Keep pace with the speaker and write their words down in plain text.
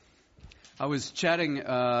I was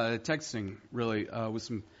texting really, with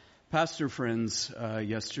some pastor friends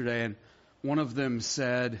yesterday, and one of them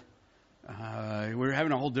said, we were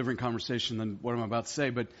having a whole different conversation than what I'm about to say,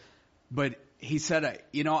 but he said,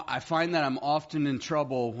 I find that I'm often in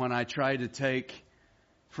trouble when I try to take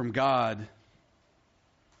from God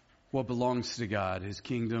what belongs to God, His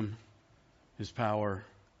kingdom, His power,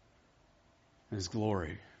 and His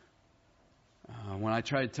glory. When I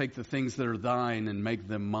try to take the things that are thine and make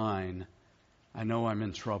them mine, I know I'm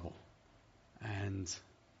in trouble. And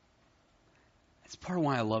it's part of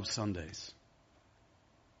why I love Sundays.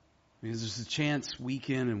 Because there's a chance week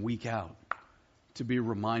in and week out to be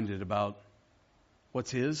reminded about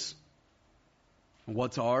what's His, and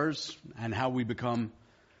what's ours, and how we become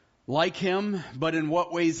like Him, but in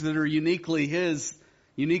what ways that are uniquely His,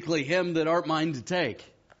 uniquely Him, that aren't mine to take.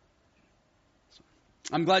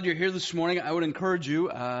 I'm glad you're here this morning. I would encourage you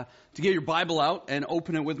to get your Bible out and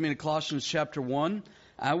open it with me to Colossians chapter 1.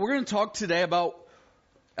 We're going to talk today about,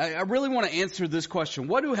 I really want to answer this question.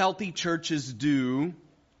 What do healthy churches do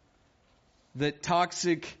that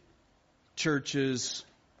toxic churches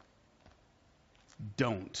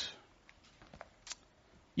don't?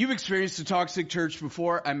 You've experienced a toxic church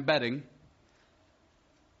before, I'm betting.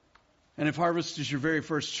 And if Harvest is your very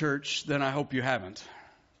first church, then I hope you haven't.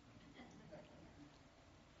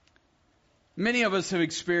 Many of us have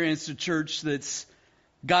experienced a church that's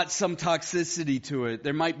got some toxicity to it.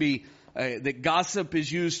 There might be that gossip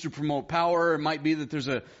is used to promote power. It might be that there's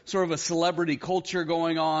a sort of a celebrity culture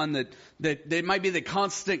going on, that it might be that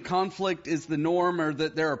constant conflict is the norm, or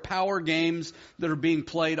that there are power games that are being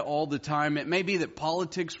played all the time. It may be that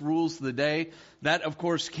politics rules the day. That, of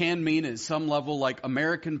course, can mean at some level like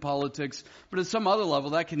American politics, but at some other level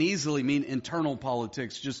that can easily mean internal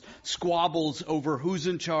politics, just squabbles over who's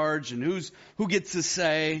in charge and who gets to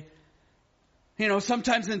say. You know,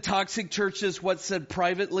 sometimes in toxic churches, what's said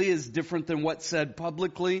privately is different than what's said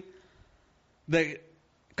publicly. The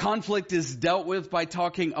conflict is dealt with by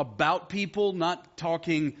talking about people, not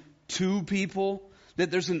talking to people. That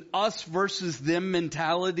there's an us versus them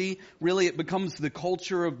mentality. Really, it becomes the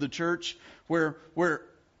culture of the church where we're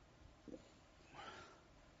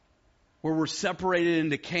separated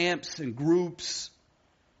into camps and groups.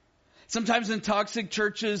 Sometimes in toxic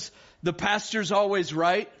churches, the pastor's always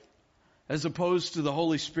right, as opposed to the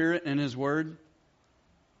Holy Spirit and His Word.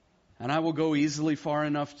 And I will go easily far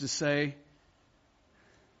enough to say,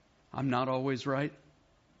 I'm not always right.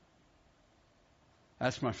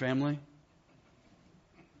 Ask my family.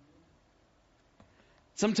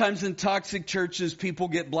 Sometimes in toxic churches, people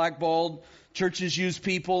get blackballed. Churches use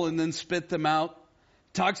people and then spit them out.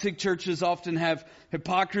 Toxic churches often have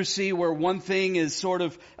hypocrisy, where one thing is sort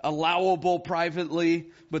of allowable privately,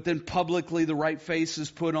 but then publicly the right face is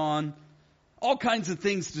put on. All kinds of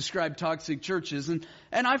things describe toxic churches. And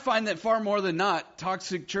I find that far more than not,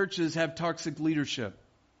 toxic churches have toxic leadership.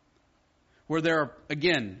 Where there are,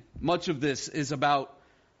 again, much of this is about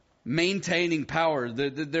maintaining power.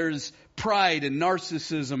 There's pride and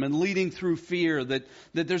narcissism and leading through fear. That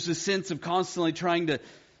there's a sense of constantly trying to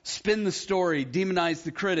spin the story, demonize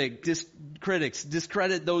the critics,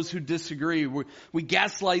 discredit those who disagree. We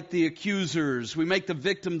gaslight the accusers. We make the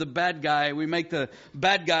victim the bad guy. We make the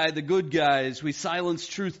bad guy the good guys. We silence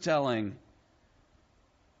truth-telling.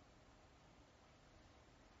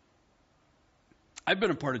 I've been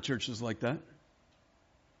a part of churches like that.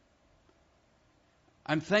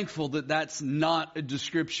 I'm thankful that that's not a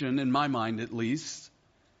description, in my mind at least,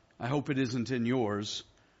 I hope it isn't in yours,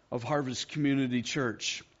 of Harvest Community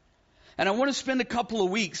Church. And I want to spend a couple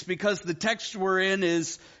of weeks, because the text we're in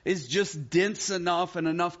is just dense enough and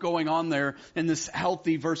enough going on there in this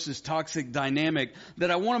healthy versus toxic dynamic,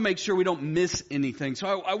 that I want to make sure we don't miss anything.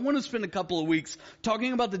 So I want to spend a couple of weeks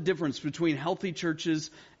talking about the difference between healthy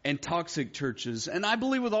churches and toxic churches. And I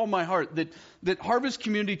believe with all my heart that Harvest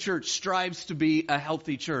Community Church strives to be a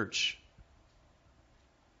healthy church.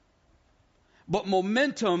 But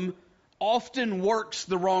momentum often works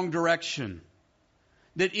the wrong direction.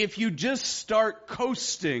 That if you just start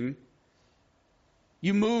coasting,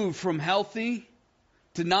 you move from healthy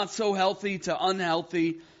to not so healthy to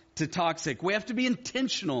unhealthy to toxic. We have to be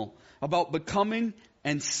intentional about becoming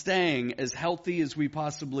and staying as healthy as we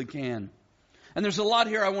possibly can. And there's a lot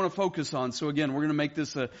here I want to focus on. So again, we're going to make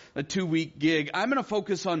this a 2-week gig. I'm going to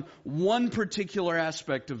focus on one particular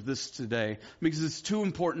aspect of this today, because it's too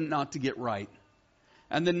important not to get right.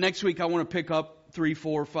 And then next week I want to pick up 3,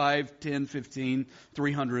 4, 5, 10, 15,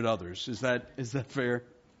 300 others. Is that fair?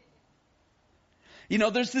 You know,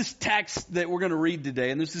 there's this text that we're going to read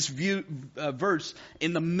today, and there's this verse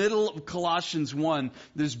in the middle of Colossians 1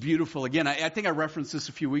 that's beautiful. Again, I think I referenced this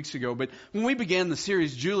a few weeks ago, but when we began the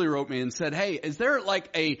series, Julie wrote me and said, hey, is there like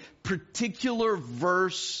a particular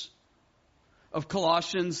verse of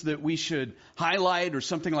Colossians that we should highlight, or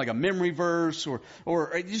something like a memory verse,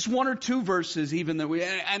 or just one or two verses even that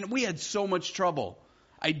we had so much trouble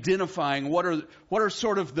identifying what are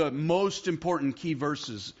sort of the most important key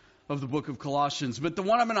verses of the book of Colossians. But the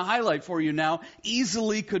one I'm going to highlight for you now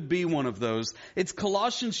easily could be one of those. It's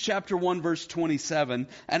Colossians chapter 1 verse 27.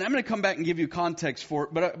 And I'm going to come back and give you context for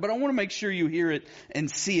it, but I want to make sure you hear it and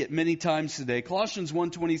see it many times today. Colossians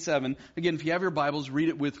 1:27. Again, if you have your Bibles, read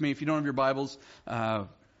it with me. If you don't have your Bibles,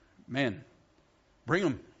 bring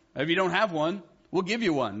them. If you don't have one, we'll give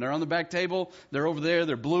you one. They're on the back table. They're over there.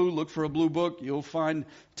 They're blue. Look for a blue book. You'll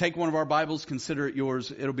take one of our Bibles, consider it yours.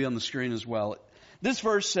 It'll be on the screen as well. This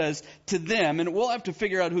verse says, to them, and we'll have to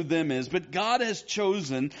figure out who them is, but God has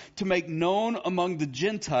chosen to make known among the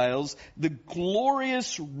Gentiles the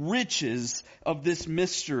glorious riches of this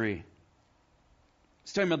mystery.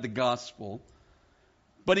 He's talking about the gospel,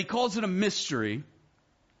 but he calls it a mystery.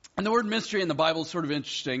 And the word mystery in the Bible is sort of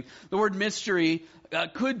interesting. The word mystery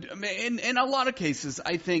could, in a lot of cases,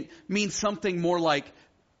 I think, mean something more like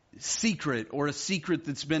secret, or a secret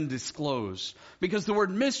that's been disclosed. Because the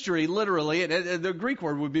word mystery, literally, the Greek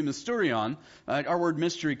word would be mysterion. Our word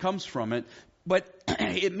mystery comes from it. But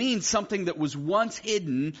it means something that was once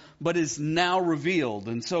hidden, but is now revealed.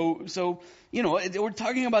 And so, you know, we're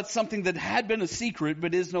talking about something that had been a secret,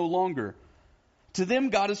 but is no longer. To them,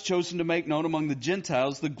 God has chosen to make known among the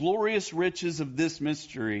Gentiles the glorious riches of this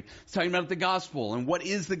mystery. It's talking about the gospel. And what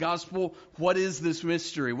is the gospel? What is this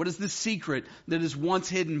mystery? What is this secret that is once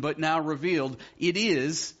hidden but now revealed? It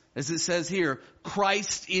is, as it says here,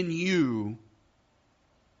 Christ in you,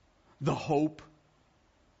 the hope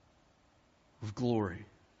of glory.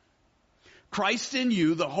 Christ in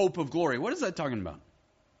you, the hope of glory. What is that talking about?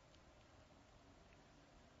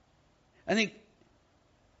 I think,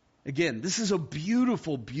 again, this is a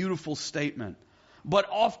beautiful, beautiful statement, but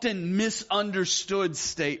often misunderstood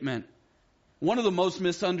statement. One of the most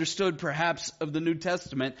misunderstood, perhaps, of the New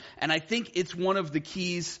Testament, and I think it's one of the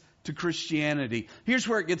keys to Christianity. Here's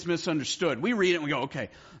where it gets misunderstood. We read it and we go, okay,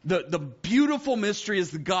 the beautiful mystery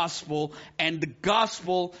is the gospel, and the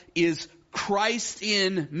gospel is Christ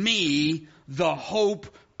in me, the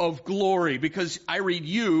hope of glory. Because I read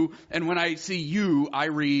you, and when I see you, I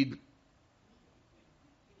read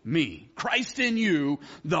me. Christ in you,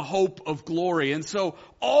 the hope of glory. And so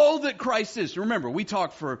all that Christ is, remember, we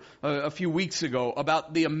talked for a few weeks ago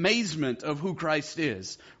about the amazement of who Christ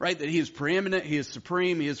is, right? That he is preeminent, he is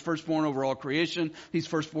supreme, he is firstborn over all creation, he's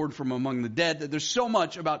firstborn from among the dead. That there's so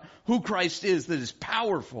much about who Christ is that is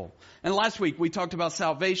powerful. And last week we talked about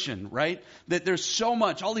salvation, right? That there's so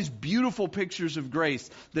much, all these beautiful pictures of grace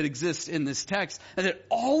that exist in this text, and that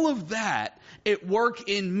all of that at work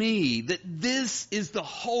in me, that this is the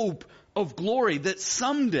hope of glory, that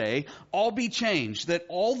someday all be changed, that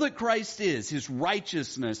all that Christ is, his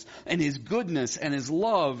righteousness and his goodness and his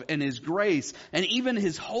love and his grace and even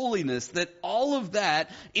his holiness, that all of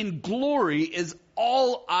that in glory is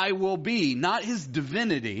all I will be, not his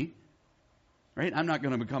divinity, right? I'm not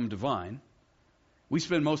going to become divine. We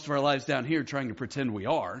spend most of our lives down here trying to pretend we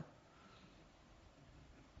are.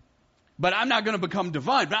 But I'm not going to become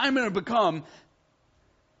divine, but I'm going to become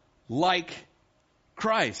like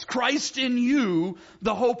Christ. Christ in you,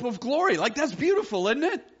 the hope of glory. Like, that's beautiful, isn't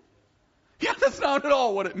it? Yeah, that's not at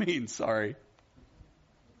all what it means, sorry.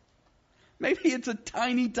 Maybe it's a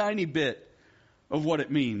tiny, tiny bit of what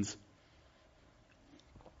it means.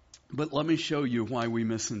 But let me show you why we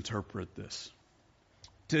misinterpret this.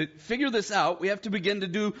 To figure this out, we have to begin to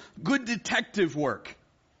do good detective work.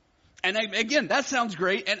 And again, that sounds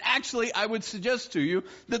great. And actually, I would suggest to you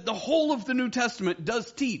that the whole of the New Testament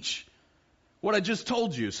does teach what I just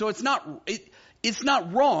told you. So it's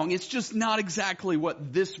not wrong. It's just not exactly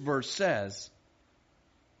what this verse says.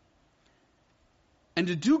 And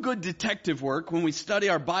to do good detective work, when we study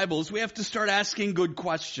our Bibles, we have to start asking good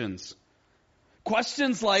questions.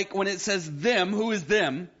 Questions like when it says them, who is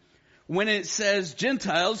them? When it says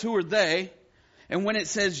Gentiles, who are they? And when it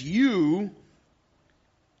says you,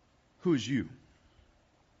 who is you?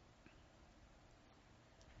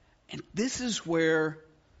 And this is where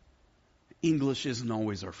English isn't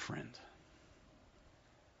always our friend,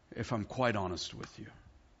 if I'm quite honest with you.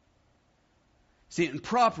 See, in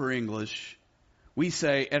proper English, we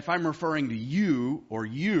say, if I'm referring to you or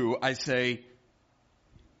you, I say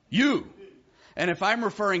you. And if I'm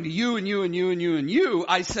referring to you and you and you and you and you,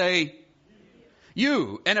 I say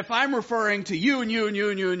You. And if I'm referring to you and you and you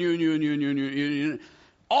and you and you and you and you and you and you,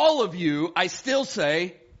 all of you, I still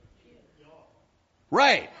say,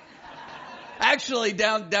 right. Actually,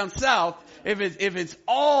 down south, if it's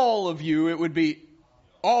all of you, it would be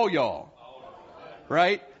all y'all.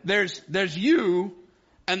 Right? There's you,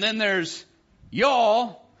 and then there's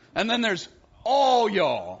y'all, and then there's all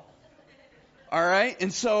y'all. All right?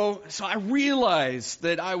 And so I realized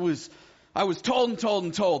that I was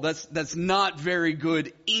told. That's not very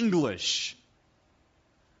good English.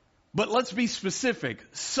 But let's be specific.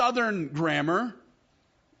 Southern grammar,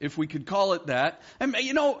 if we could call it that. And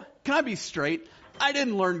can I be straight? I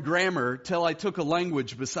didn't learn grammar till I took a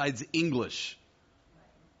language besides English.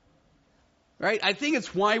 Right? I think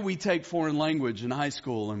it's why we take foreign language in high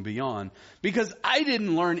school and beyond. Because I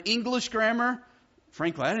didn't learn English grammar.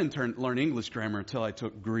 Frankly, I didn't learn English grammar until I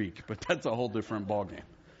took Greek. But that's a whole different ballgame.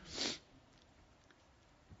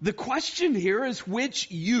 The question here is,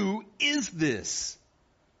 which you is this?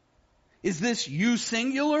 Is this you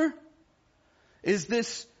singular? Is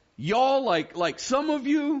this y'all like some of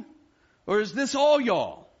you? Or is this all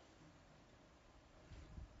y'all?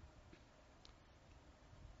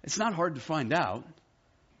 It's not hard to find out.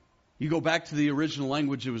 You go back to the original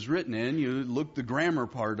language it was written in, you look the grammar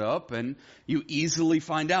part up, and you easily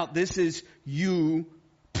find out this is you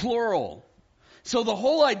plural. So the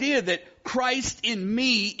whole idea that Christ in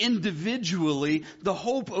me individually, the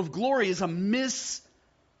hope of glory, is a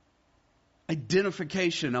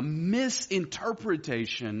misidentification, a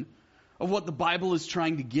misinterpretation of what the Bible is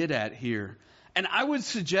trying to get at here. And I would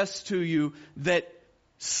suggest to you that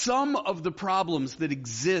some of the problems that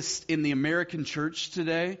exist in the American church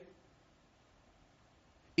today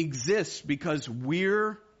exist because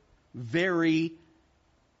we're very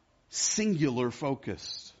singular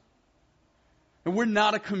focused. And we're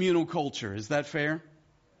not a communal culture. Is that fair?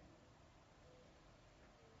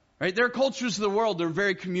 Right? There are cultures of the world that are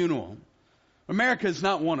very communal. America is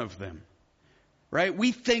not one of them. Right?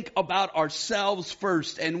 We think about ourselves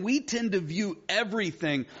first, and we tend to view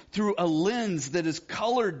everything through a lens that is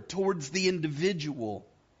colored towards the individual.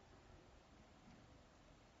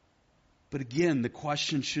 But again, the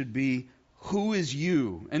question should be, who is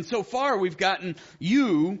you? And so far we've gotten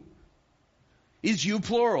you is you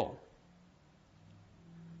plural.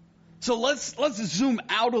 So let's zoom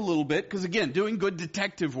out a little bit, because again, doing good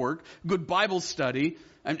detective work, good Bible study,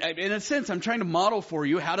 in a sense, I'm trying to model for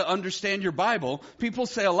you how to understand your Bible. People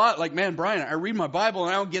say a lot like, man, Brian, I read my Bible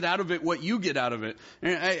and I don't get out of it what you get out of it.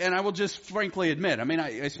 And I will just frankly admit,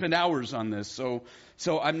 I spend hours on this, so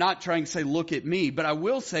I'm not trying to say, look at me, but I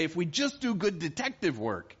will say if we just do good detective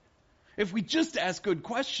work, if we just ask good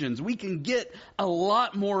questions, we can get a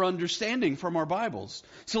lot more understanding from our Bibles.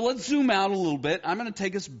 So let's zoom out a little bit. I'm going to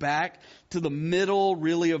take us back to the middle,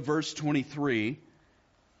 really, of verse 23.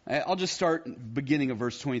 I'll just start beginning of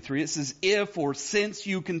verse 23. It says, if or since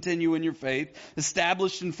you continue in your faith,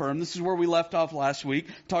 established and firm. This is where we left off last week,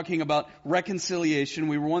 talking about reconciliation.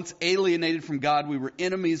 We were once alienated from God. We were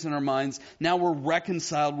enemies in our minds. Now we're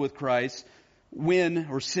reconciled with Christ. When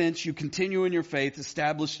or since you continue in your faith,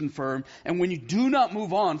 established and firm, and when you do not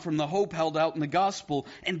move on from the hope held out in the gospel,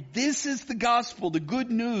 and this is the gospel, the good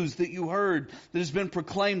news that you heard that has been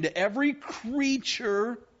proclaimed to every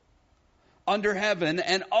creature under heaven,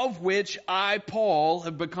 and of which I, Paul,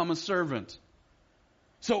 have become a servant.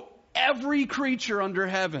 So every creature under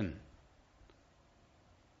heaven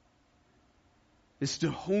is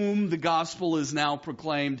to whom the gospel is now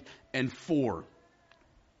proclaimed and for.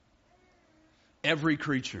 Every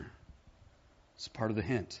creature. It's part of the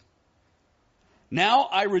hint. Now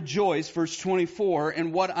I rejoice, verse 24,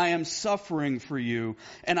 in what I am suffering for you,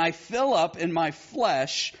 and I fill up in my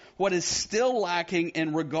flesh what is still lacking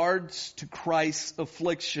in regards to Christ's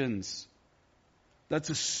afflictions. That's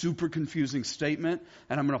a super confusing statement,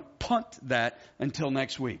 and I'm going to punt that until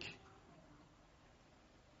next week.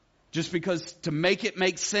 Just because to make it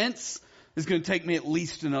make sense is going to take me at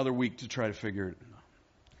least another week to try to figure it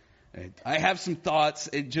out. I have some thoughts.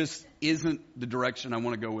 It just isn't the direction I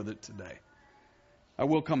want to go with it today. I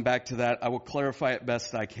will come back to that. I will clarify it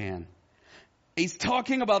best I can. He's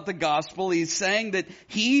talking about the gospel. He's saying that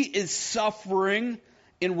he is suffering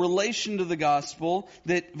in relation to the gospel.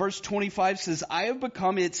 That verse 25 says, I have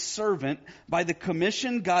become its servant by the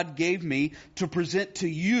commission God gave me to present to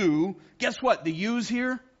you. Guess what? The yous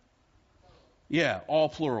here? Yeah, all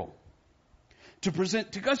plural. To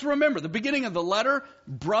present to us, remember, the beginning of the letter,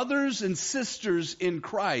 brothers and sisters in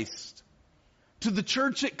Christ. To the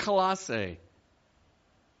church at Colossae.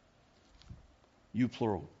 You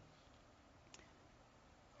plural.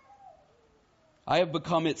 I have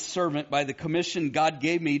become its servant by the commission God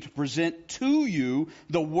gave me to present to you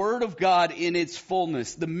the Word of God in its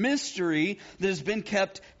fullness, the mystery that has been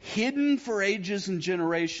kept hidden for ages and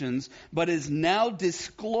generations, but is now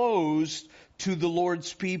disclosed to the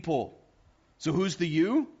Lord's people. So who's the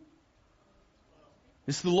you?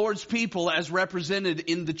 It's the Lord's people as represented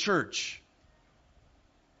in the church.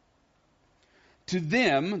 To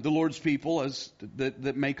them, the Lord's people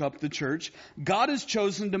that make up the church, God has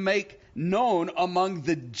chosen to make known among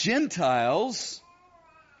the Gentiles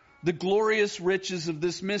the glorious riches of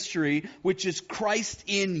this mystery, which is Christ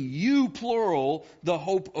in you, plural, the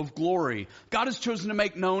hope of glory. God has chosen to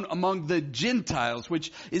make known among the Gentiles,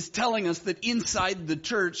 which is telling us that inside the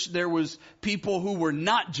church there was people who were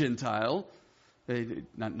not Gentile,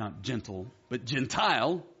 not gentle, but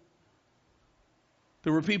Gentile.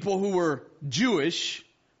 There were people who were Jewish,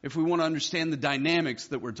 if we want to understand the dynamics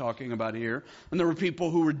that we're talking about here, and there were people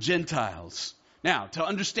who were Gentiles. Now, to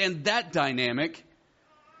understand that dynamic,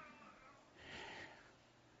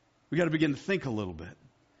 we got to begin to think a little bit.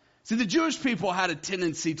 See, the Jewish people had a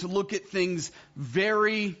tendency to look at things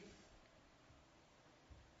very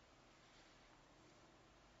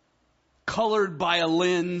colored by a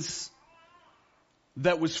lens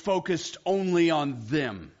that was focused only on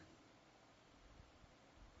them.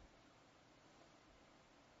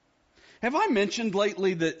 Have I mentioned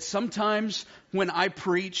lately that sometimes when I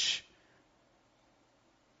preach,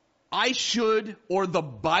 I should, or the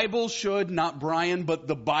Bible should, not Brian, but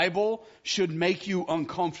the Bible should make you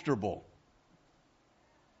uncomfortable?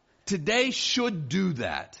 Today should do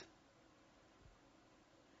that.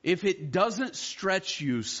 If it doesn't stretch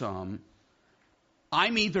you some,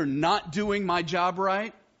 I'm either not doing my job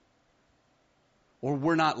right, or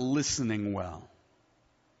we're not listening well.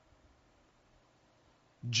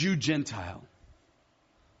 Jew, Gentile.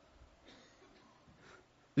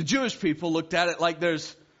 The Jewish people looked at it like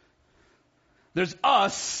there's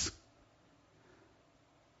us,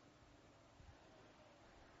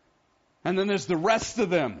 and then there's the rest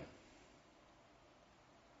of them.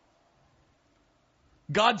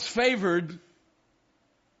 God's favored,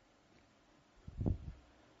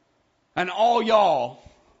 and all y'all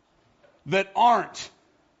that aren't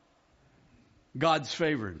God's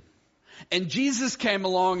favored. And Jesus came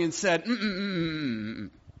along and said,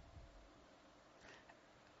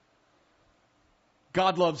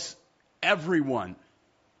 God loves everyone.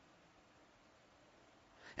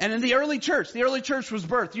 And in the early church was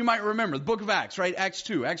birthed. You might remember the book of Acts, right? Acts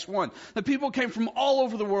 2, Acts 1. The people came from all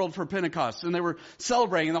over the world for Pentecost, and they were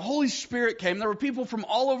celebrating. And the Holy Spirit came. There were people from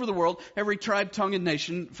all over the world, every tribe, tongue, and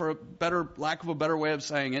nation, for lack of a better way of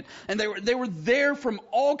saying it. And they were there from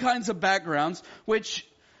all kinds of backgrounds, which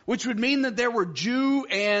would mean that there were Jew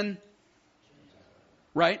and,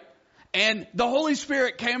 right? And the Holy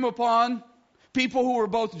Spirit came upon people who were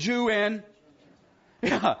both Jew and,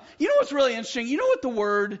 yeah. You know what's really interesting? You know what the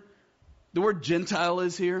word Gentile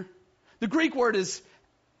is here? The Greek word is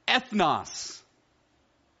ethnos.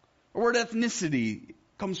 The word ethnicity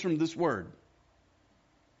comes from this word.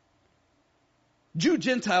 Jew,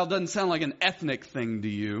 Gentile doesn't sound like an ethnic thing to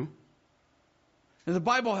you. And the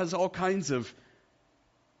Bible has all kinds of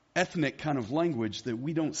ethnic kind of language that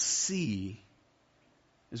we don't see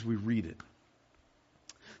as we read it.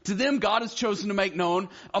 To them, God has chosen to make known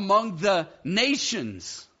among the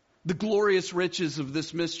nations the glorious riches of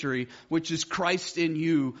this mystery, which is Christ in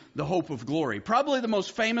you, the hope of glory. Probably the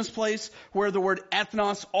most famous place where the word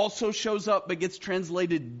ethnos also shows up but gets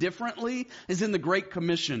translated differently is in the Great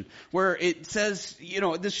Commission, where it says,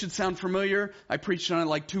 this should sound familiar. I preached on it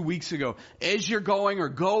like 2 weeks ago. As you're going, or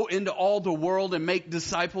go into all the world and make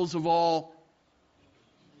disciples of all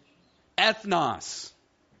ethnos.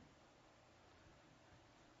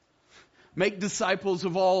 Make disciples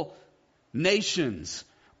of all nations,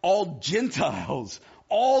 all Gentiles,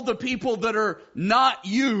 all the people that are not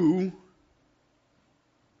you.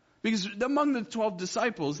 Because among the 12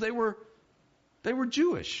 disciples, they were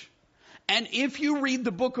Jewish. And if you read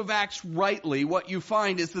the book of Acts rightly, what you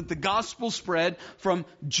find is that the gospel spread from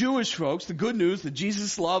Jewish folks, the good news that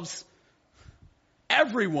Jesus loves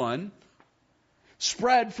everyone,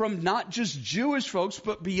 spread from not just Jewish folks,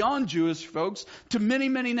 but beyond Jewish folks to many,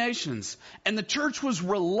 many nations. And the church was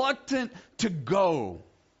reluctant to go.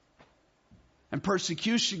 And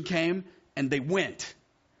persecution came, and they went.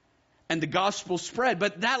 And the gospel spread.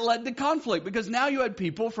 But that led to conflict, because now you had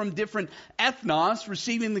people from different ethnos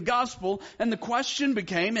receiving the gospel, and the question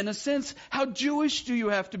became, in a sense, how Jewish do you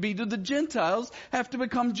have to be? Do the Gentiles have to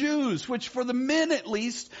become Jews? Which for the men at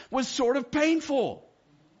least was sort of painful.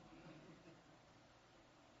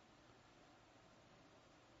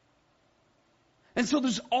 And so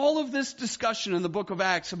there's all of this discussion in the book of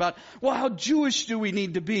Acts about, well, how Jewish do we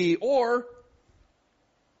need to be? So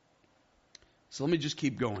let me just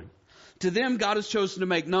keep going. To them, God has chosen to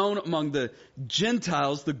make known among the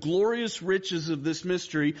Gentiles the glorious riches of this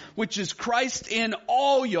mystery, which is Christ in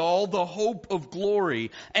all y'all, the hope of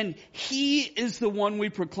glory. And He is the one we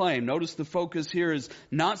proclaim. Notice the focus here is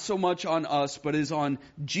not so much on us, but is on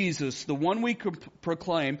Jesus, the one we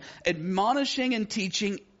proclaim, admonishing and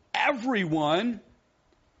teaching everyone.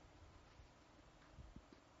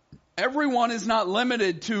 Everyone is not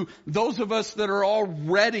limited to those of us that are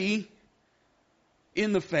already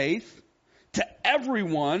in the faith. To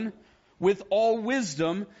everyone with all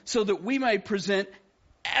wisdom, so that we may present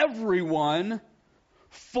everyone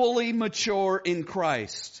fully mature in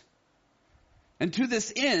Christ. And to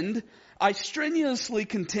this end, I strenuously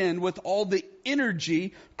contend with all the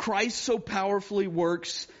energy Christ so powerfully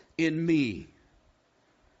works in me.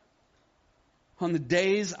 On the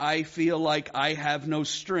days I feel like I have no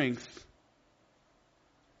strength,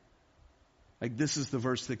 like this is the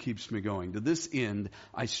verse that keeps me going. To this end,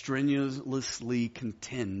 I strenuously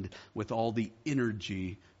contend with all the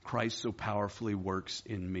energy Christ so powerfully works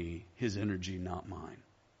in me. His energy, not mine.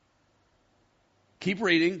 Keep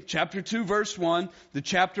reading. Chapter 2, verse 1. The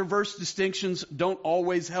chapter-verse distinctions don't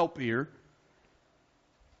always help here.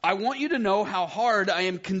 I want you to know how hard I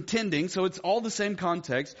am contending, so it's all the same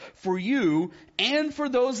context, for you and for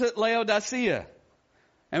those at Laodicea.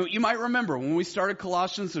 And you might remember when we started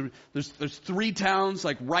Colossians, there's 3 towns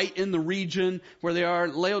like right in the region where they are.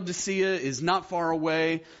 Laodicea is not far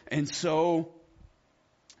away. And so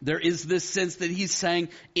there is this sense that he's saying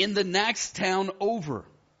in the next town over.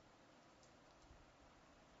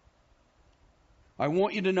 I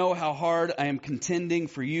want you to know how hard I am contending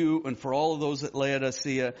for you and for all of those at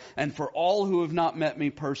Laodicea and for all who have not met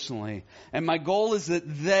me personally. And my goal is that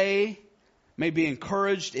they may be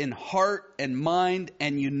encouraged in heart and mind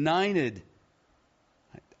and united.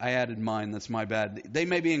 I added mind, that's my bad. They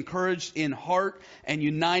may be encouraged in heart and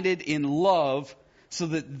united in love, so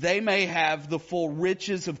that they may have the full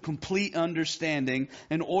riches of complete understanding,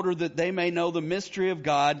 in order that they may know the mystery of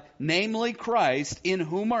God, namely Christ, in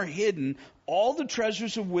whom are hidden all the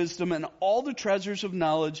treasures of wisdom and all the treasures of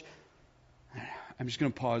knowledge. I'm just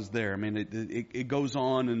going to pause there. I mean, it goes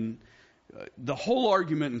on, and the whole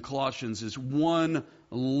argument in Colossians is one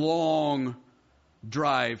long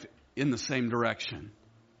drive in the same direction.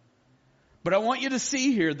 But I want you to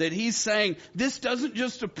see here that he's saying this doesn't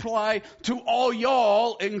just apply to all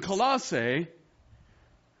y'all in Colossae,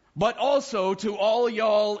 but also to all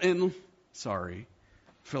y'all in, I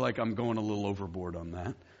feel like I'm going a little overboard on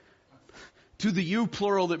that. To the you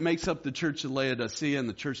plural that makes up the church of Laodicea and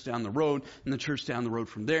the church down the road and the church down the road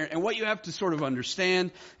from there. And what you have to sort of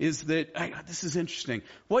understand is that, this is interesting.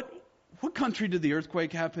 What country did the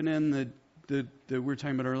earthquake happen in that we were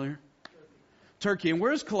talking about earlier? Turkey. And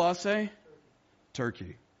where's Colossae?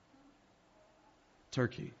 Turkey.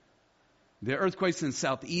 The earthquake's in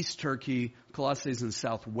southeast Turkey. Colossae is in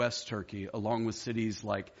southwest Turkey, along with cities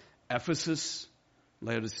like Ephesus,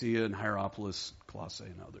 Laodicea, and Hierapolis, Colossae,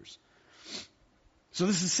 and others. So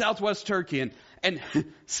this is southwest Turkey, and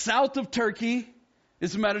south of Turkey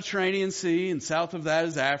is the Mediterranean Sea, and south of that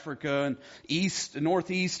is Africa, and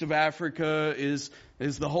northeast of Africa is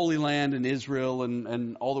the Holy Land and Israel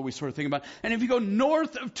and all that we sort of think about. And if you go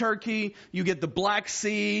north of Turkey, you get the Black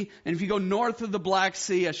Sea, and if you go north of the Black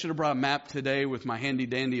Sea, I should have brought a map today with my handy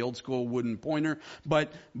dandy old school wooden pointer,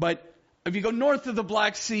 but if you go north of the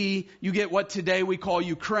Black Sea, you get what today we call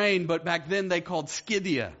Ukraine, but back then they called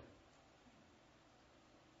Scythia.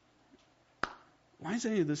 Why does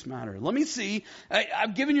any of this matter? Let me see.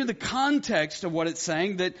 I've given you the context of what it's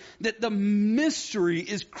saying, that the mystery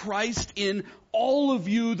is Christ in all of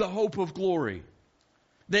you, the hope of glory.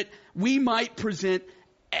 That we might present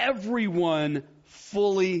everyone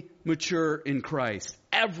fully mature in Christ.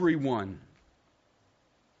 Everyone.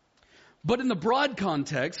 But in the broad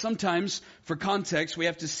context, sometimes for context, we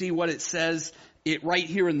have to see what it says right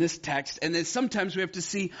here in this text. And then sometimes we have to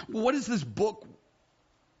see, well, what does this book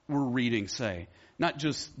we're reading say? Not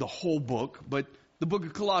just the whole book, but the book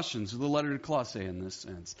of Colossians, or the letter to Colossae in this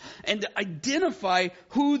sense. And to identify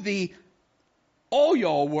who the all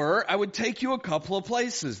y'all were, I would take you a couple of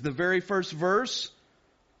places. The very first verse,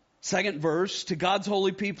 second verse, to God's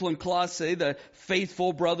holy people in Colossae, the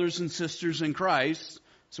faithful brothers and sisters in Christ.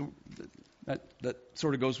 So that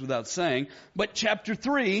sort of goes without saying. But chapter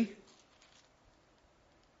 3,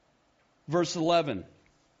 verse 11.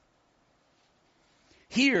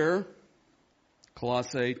 Here,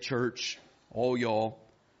 Colossae, church, all y'all,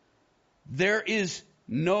 there is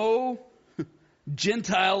no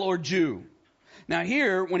Gentile or Jew. Now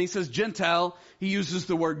here, when he says Gentile, he uses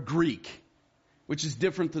the word Greek, which is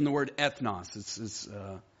different than the word ethnos. It's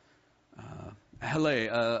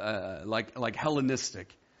like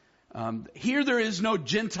Hellenistic. Here there is no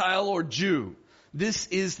Gentile or Jew. This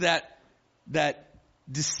is that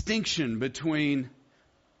distinction between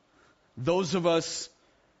those of us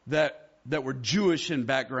that were Jewish in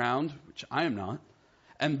background, which I am not,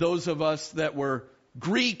 and those of us that were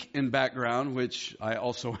Greek in background, which I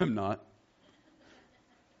also am not.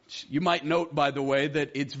 You might note, by the way,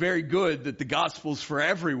 that it's very good that the gospel's for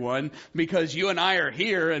everyone, because you and I are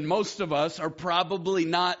here, and most of us are probably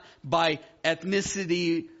not by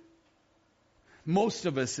ethnicity, most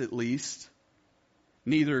of us at least,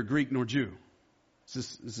 neither Greek nor Jew.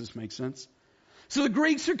 Does this make sense? So the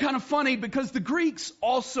Greeks are kind of funny, because the Greeks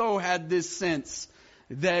also had this sense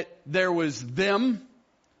that there was them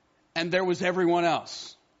and there was everyone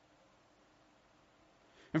else.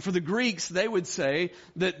 And for the Greeks, they would say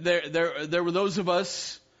that there were those of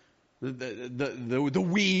us, the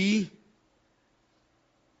we,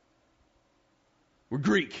 were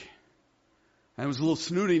Greek. And there was a little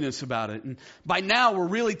snootiness about it. And by now, we're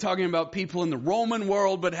really talking about people in the Roman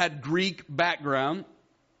world but had Greek background.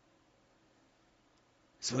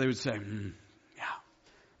 So they would say, yeah,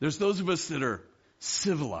 there's those of us that are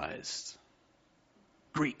civilized.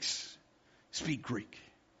 Greeks speak Greek.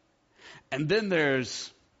 And then there's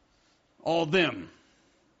all them.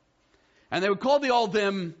 And they would call the all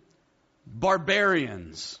them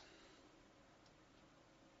barbarians.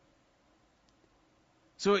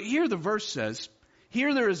 So here the verse says,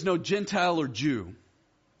 here there is no Gentile or Jew.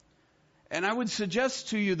 And I would suggest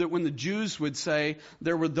to you that when the Jews would say,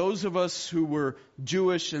 there were those of us who were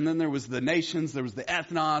Jewish, and then there was the nations, there was the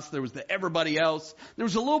ethnos, there was the everybody else, there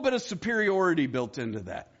was a little bit of superiority built into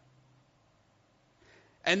that.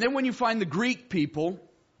 And then when you find the Greek people,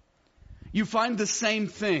 you find the same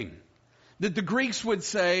thing. That the Greeks would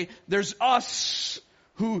say, there's us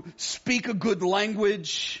who speak a good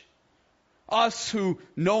language, us who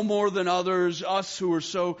know more than others, us who are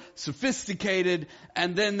so sophisticated,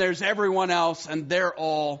 and then there's everyone else, and they're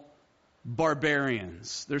all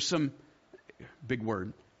barbarians. There's some, big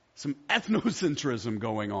word, some ethnocentrism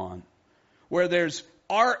going on, where there's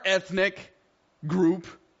our ethnic group,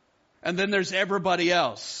 and then there's everybody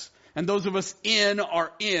else. And those of us in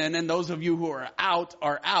are in, and those of you who are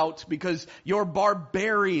out, because you're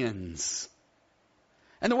barbarians.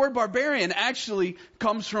 And the word barbarian actually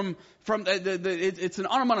comes from it's an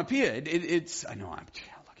onomatopoeia.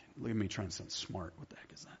 Look at me trying to sound smart. What the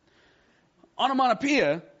heck is that?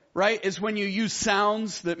 Onomatopoeia, right, is when you use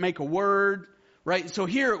sounds that make a word, right? So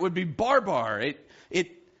here it would be barbar. The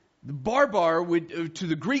barbar would, to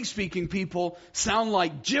the Greek-speaking people, sound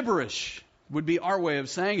like gibberish, would be our way of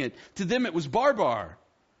saying it. To them it was barbar.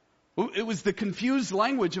 It was the confused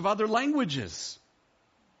language of other languages.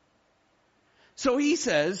 So he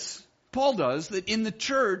says, Paul does, that in the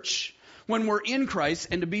church, when we're in Christ,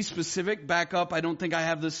 and to be specific, back up, I don't think I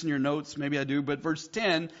have this in your notes, maybe I do, but verse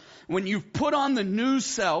 10, when you've put on the new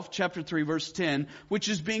self, chapter 3, verse 10, which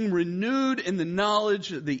is being renewed in the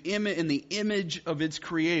knowledge, in the image of its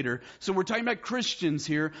creator. So we're talking about Christians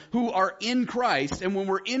here who are in Christ, and when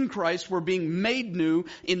we're in Christ, we're being made new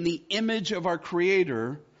in the image of our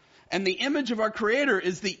creator. And the image of our creator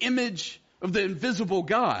is the image of the invisible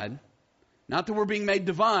God. Not that we're being made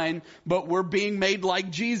divine, but we're being made like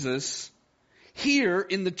Jesus. Here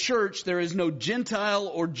in the church, there is no Gentile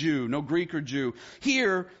or Jew, no Greek or Jew.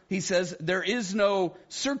 Here, he says, there is no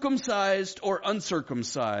circumcised or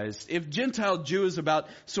uncircumcised. If Gentile Jew is about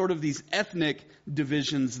sort of these ethnic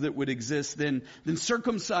divisions that would exist, then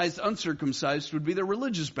circumcised, uncircumcised would be their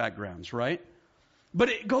religious backgrounds, right? But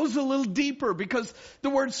it goes a little deeper, because the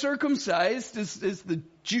word circumcised is the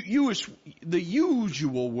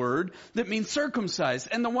usual word that means circumcised.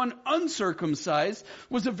 And the one uncircumcised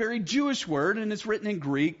was a very Jewish word, and it's written in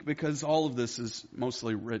Greek, because all of this is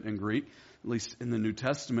mostly written in Greek, at least in the New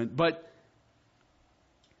Testament. But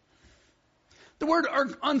the word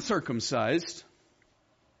uncircumcised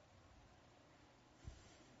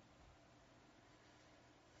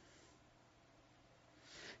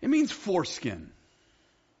it means foreskin.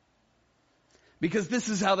 Because this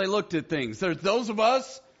is how they looked at things. There's those of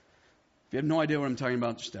us, if you have no idea what I'm talking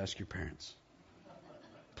about, just ask your parents.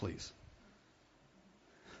 Please.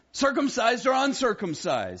 Circumcised or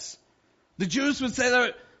uncircumcised. The Jews would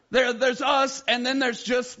say there's us, and then there's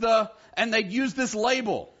just and they'd use this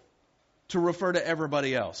label to refer to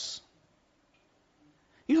everybody else.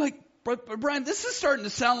 You're like, but Brian, this is starting to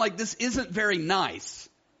sound like this isn't very nice.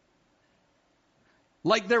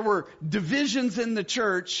 Like there were divisions in the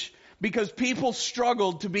church, because people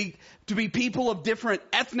struggled to be people of different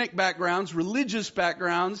ethnic backgrounds, religious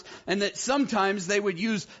backgrounds, and that sometimes they would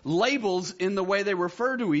use labels in the way they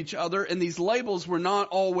refer to each other, and these labels were not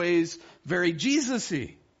always very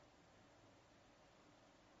Jesus-y.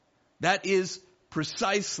 That is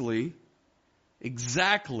precisely,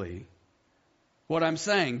 exactly what I'm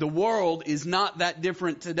saying. The world is not that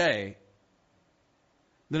different today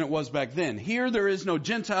than it was back then. Here there is no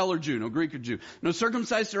Gentile or Jew, no Greek or Jew, no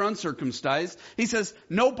circumcised or uncircumcised. He says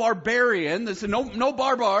no barbarian. This is no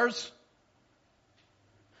barbars,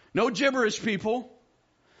 no gibberish people,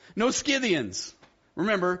 no Scythians.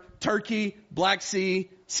 Remember, Turkey, Black Sea,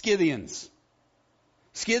 Scythians.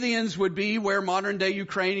 Scythians would be where modern day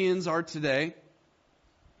Ukrainians are today.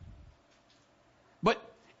 But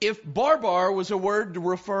if barbar was a word to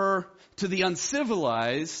refer to the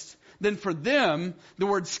uncivilized, then for them, the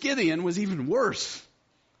word Scythian was even worse.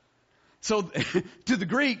 So to the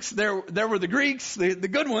Greeks, there were the Greeks, the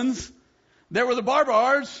good ones. There were the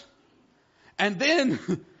barbars. And then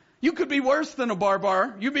you could be worse than a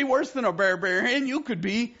barbar. You'd be worse than a barbarian. You could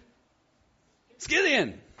be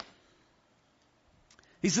Scythian.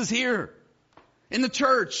 He says here, in the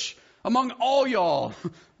church, among all y'all,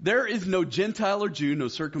 there is no Gentile or Jew, no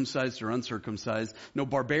circumcised or uncircumcised, no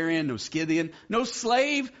barbarian, no Scythian, no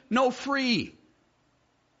slave, no free.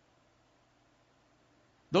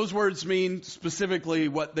 Those words mean specifically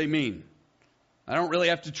what they mean. I don't really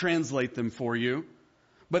have to translate them for you.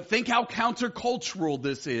 But think how countercultural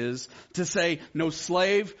this is to say no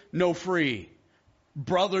slave, no free.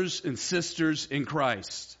 Brothers and sisters in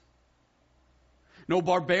Christ. No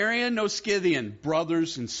barbarian, no Scythian,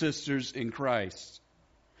 brothers and sisters in Christ.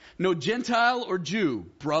 No Gentile or Jew,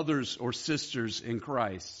 brothers or sisters in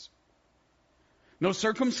Christ. No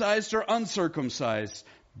circumcised or uncircumcised,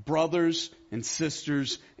 brothers and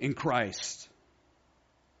sisters in Christ.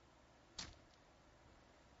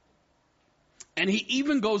 And he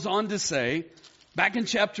even goes on to say, back in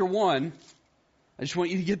chapter 1, I just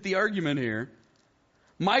want you to get the argument here.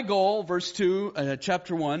 My goal, verse 2,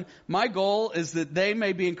 chapter 1, my goal is that they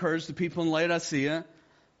may be encouraged, the people in Laodicea,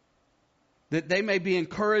 that they may be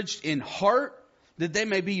encouraged in heart, that they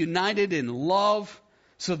may be united in love,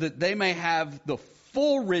 so that they may have the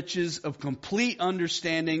full riches of complete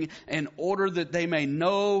understanding in order that they may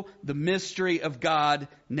know the mystery of God,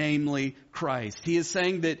 namely Christ. He is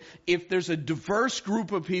saying that if there's a diverse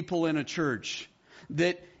group of people in a church,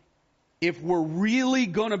 that if we're really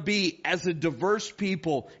going to be, as a diverse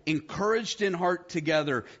people, encouraged in heart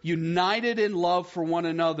together, united in love for one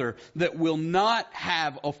another, that we'll not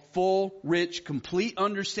have a full, rich, complete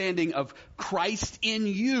understanding of Christ in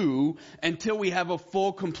you until we have a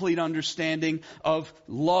full, complete understanding of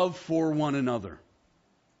love for one another.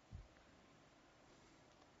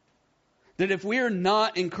 That if we are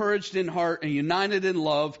not encouraged in heart and united in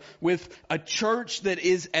love with a church that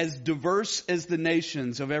is as diverse as the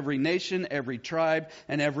nations of every nation, every tribe,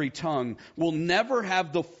 and every tongue, we'll never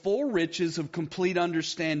have the full riches of complete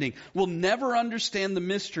understanding. We'll never understand the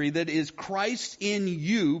mystery that is Christ in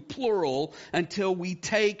you, plural, until we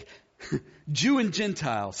take Jew and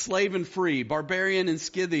Gentile, slave and free, barbarian and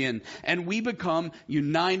Scythian, and we become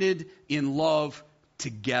united in love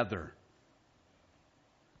together.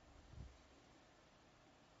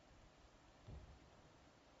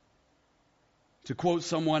 To quote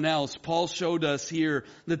someone else, Paul showed us here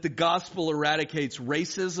that the gospel eradicates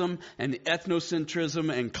racism and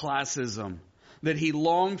ethnocentrism and classism. That he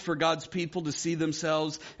longed for God's people to see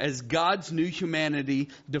themselves as God's new humanity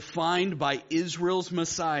defined by Israel's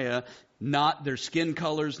Messiah, not their skin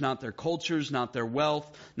colors, not their cultures, not their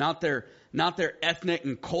wealth, not their ethnic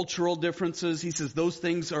and cultural differences. He says those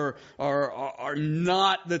things are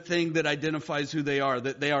not the thing that identifies who they are,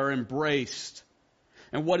 that they are embraced.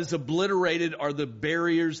 And what is obliterated are the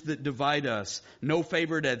barriers that divide us. No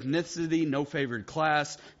favored ethnicity, no favored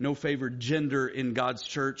class, no favored gender in God's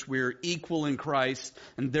church. We are equal in Christ,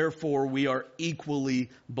 and therefore we are equally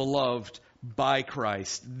beloved by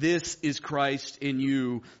Christ. This is Christ in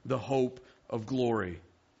you, the hope of glory.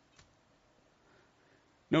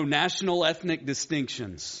 No national ethnic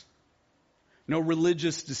distinctions. No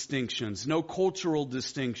religious distinctions. No cultural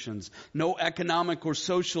distinctions. No economic or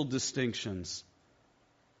social distinctions.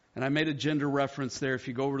 And I made a gender reference there. If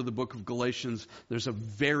you go over to the book of Galatians, there's a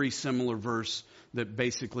very similar verse that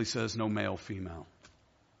basically says no male, female.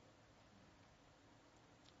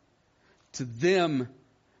 To them,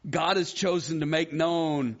 God has chosen to make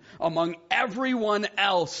known among everyone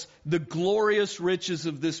else the glorious riches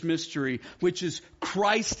of this mystery, which is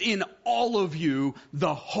Christ in all of you,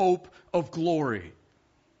 the hope of glory.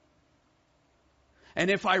 And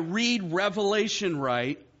if I read Revelation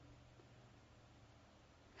right,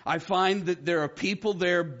 I find that there are people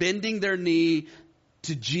there bending their knee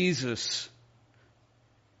to Jesus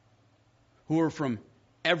who are from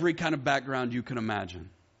every kind of background you can imagine.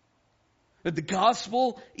 That the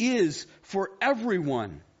gospel is for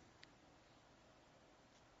everyone.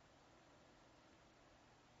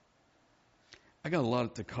 I got a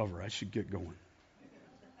lot to cover. I should get going.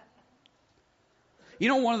 You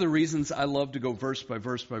know, one of the reasons I love to go verse by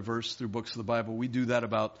verse by verse through books of the Bible, we do that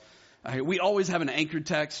we always have an anchor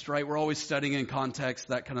text, right? We're always studying in context,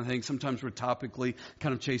 that kind of thing. Sometimes we're topically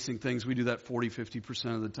kind of chasing things. We do that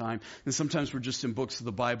 40-50% of the time. And sometimes we're just in books of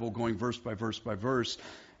the Bible going verse by verse by verse.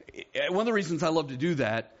 One of the reasons I love to do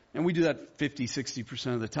that, and we do that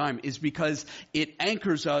 50-60% of the time, is because it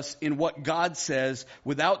anchors us in what God says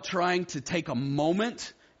without trying to take a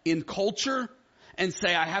moment in culture and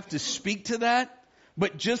say, I have to speak to that,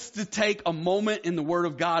 but just to take a moment in the Word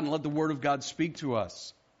of God and let the Word of God speak to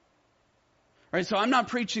us. Right, so I'm not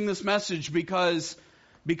preaching this message because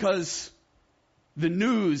the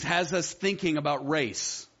news has us thinking about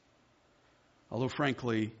race. Although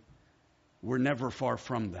frankly, we're never far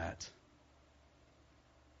from that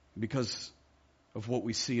because of what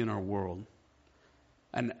we see in our world.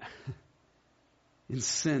 And in a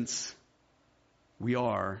sense, we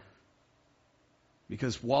are.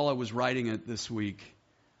 Because while I was writing it this week,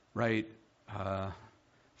 right,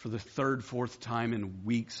 for the third, fourth time in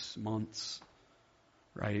weeks, months,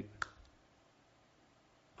 right?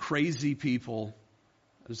 Crazy people.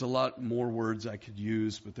 There's a lot more words I could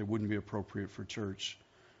use, but they wouldn't be appropriate for church.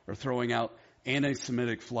 Are throwing out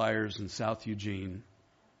anti-Semitic flyers in South Eugene,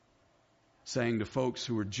 saying to folks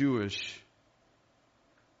who are Jewish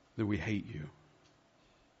that we hate you.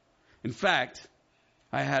 In fact,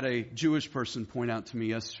 I had a Jewish person point out to me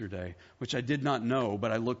yesterday, which I did not know,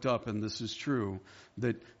 but I looked up and this is true,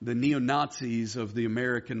 that the neo-Nazis of the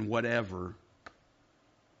American whatever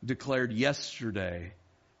declared yesterday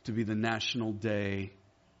to be the National Day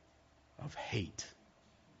of Hate.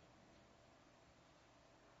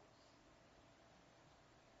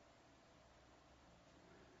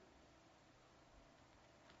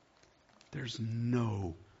 There's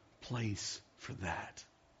no place for that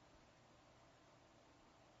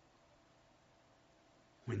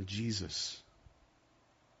when Jesus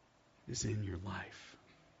is in your life.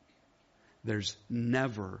 There's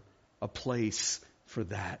never a place for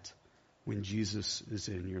that when Jesus is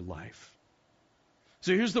in your life.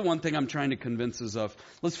 So here's the one thing I'm trying to convince us of.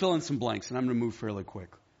 Let's fill in some blanks, and I'm going to move fairly quick.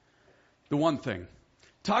 The one thing.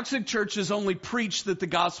 Toxic churches only preach that the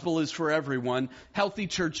gospel is for everyone. Healthy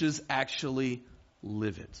churches actually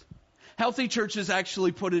live it. Healthy churches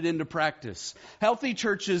actually put it into practice. Healthy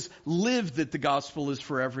churches live that the gospel is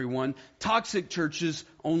for everyone. Toxic churches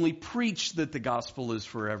only preach that the gospel is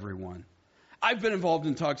for everyone. I've been involved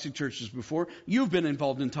in toxic churches before. You've been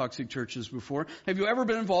involved in toxic churches before. Have you ever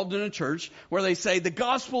been involved in a church where they say the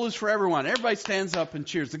gospel is for everyone? Everybody stands up and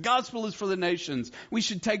cheers. The gospel is for the nations. We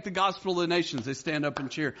should take the gospel to the nations. They stand up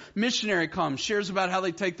and cheer. Missionary comes, shares about how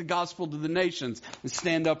they take the gospel to the nations and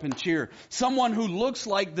stand up and cheer. Someone who looks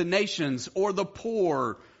like the nations or the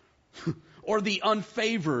poor or the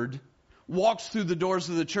unfavored walks through the doors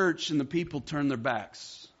of the church and the people turn their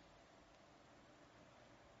backs.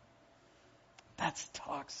 That's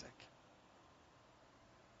toxic.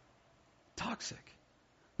 Toxic.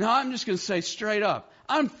 Now I'm just going to say straight up,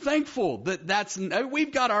 I'm thankful that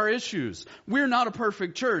we've got our issues. We're not a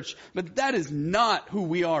perfect church, but that is not who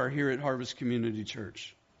we are here at Harvest Community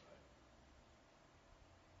Church.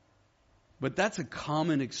 But that's a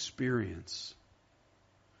common experience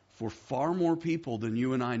for far more people than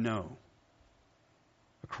you and I know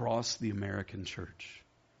across the American church.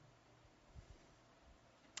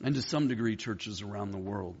 And to some degree, churches around the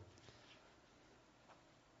world.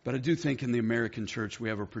 But I do think in the American church, we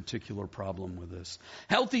have a particular problem with this.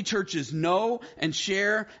 Healthy churches know and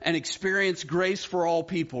share and experience grace for all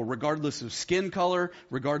people, regardless of skin color,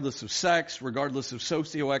 regardless of sex, regardless of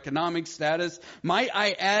socioeconomic status. Might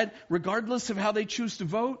I add, regardless of how they choose to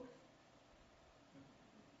vote?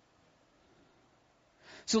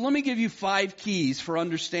 So let me give you 5 keys for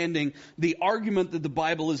understanding the argument that the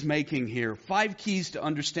Bible is making here. 5 keys to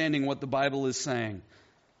understanding what the Bible is saying.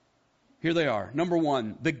 Here they are. Number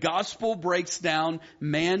 1, the gospel breaks down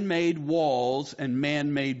man-made walls and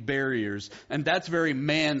man-made barriers. And that's very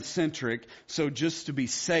man-centric. So just to be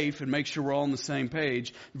safe and make sure we're all on the same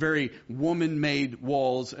page, very woman-made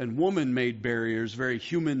walls and woman-made barriers, very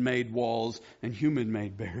human-made walls and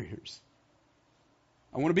human-made barriers.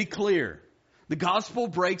 I want to be clear. The gospel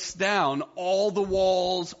breaks down all the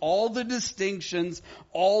walls, all the distinctions,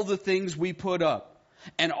 all the things we put up.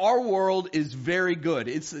 And our world is very good.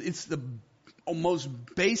 It's the most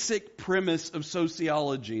basic premise of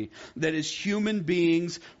sociology, that as human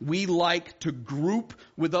beings, we like to group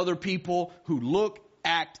with other people who look,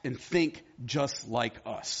 act, and think just like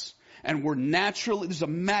us. And there's a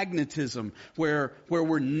magnetism where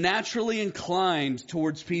we're naturally inclined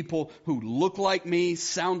towards people who look like me,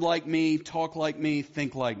 sound like me, talk like me,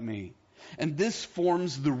 think like me. And this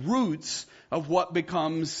forms the roots of what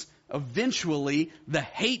becomes eventually the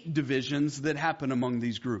hate divisions that happen among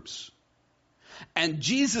these groups. And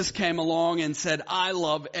Jesus came along and said, I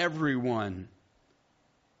love everyone.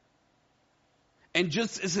 And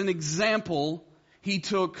just as an example, he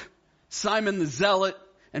took Simon the Zealot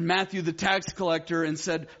and Matthew the tax collector and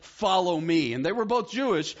said, follow me. And they were both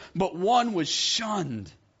Jewish, but one was shunned.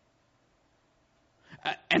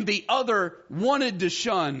 And the other wanted to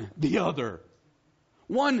shun the other.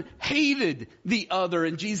 One hated the other,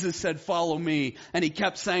 and Jesus said, follow me. And he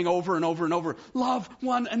kept saying over and over and over, love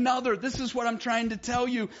one another. This is what I'm trying to tell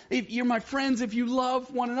you. If you're my friends, if you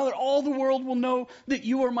love one another, all the world will know that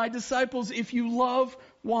you are my disciples if you love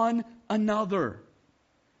one another.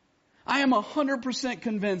 I am 100%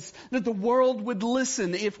 convinced that the world would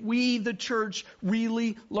listen if we, the church,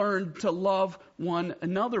 really learned to love one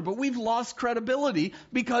another. But we've lost credibility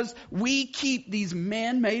because we keep these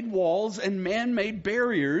man-made walls and man-made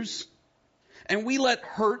barriers, and we let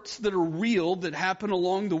hurts that are real, that happen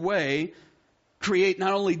along the way, create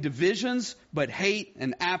not only divisions, but hate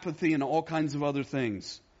and apathy and all kinds of other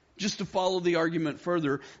things. Just to follow the argument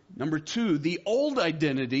further, number 2, the old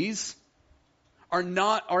identities are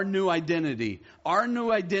not our new identity. Our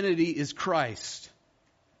new identity is Christ.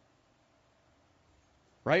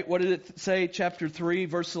 Right? What did it say? Chapter 3,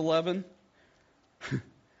 verse 11.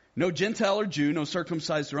 No Gentile or Jew, no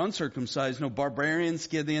circumcised or uncircumcised, no barbarian,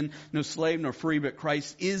 Scythian, no slave nor free, but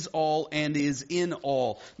Christ is all and is in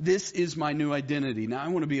all. This is my new identity. Now I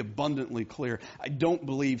want to be abundantly clear. I don't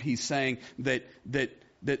believe he's saying that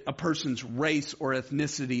a person's race or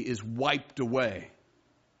ethnicity is wiped away,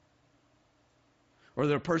 or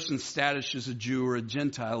that a person's status as a Jew or a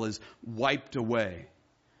Gentile is wiped away.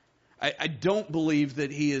 I don't believe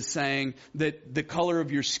that he is saying that the color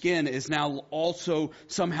of your skin is now also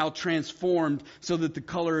somehow transformed so that the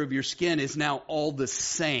color of your skin is now all the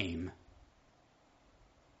same.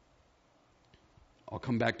 I'll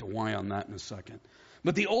come back to why on that in a second.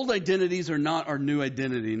 But the old identities are not our new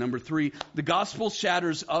identity. Number 3, the gospel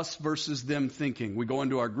shatters us versus them thinking. We go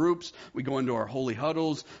into our groups, we go into our holy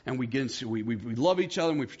huddles, and we love each other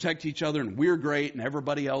and we protect each other, and we're great and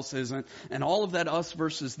everybody else isn't. And all of that us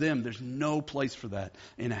versus them, there's no place for that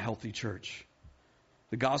in a healthy church.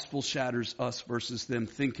 The gospel shatters us versus them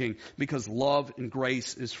thinking, because love and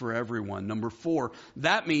grace is for everyone. Number 4,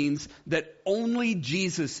 that means that only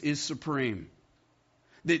Jesus is supreme.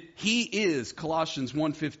 That he is, Colossians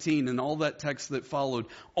 1:15 and all that text that followed,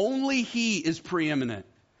 only he is preeminent.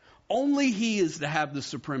 Only he is to have the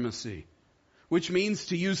supremacy. Which means,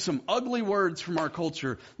 to use some ugly words from our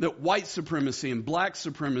culture, that white supremacy and black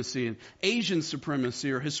supremacy and Asian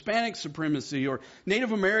supremacy or Hispanic supremacy or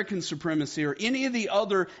Native American supremacy or any of the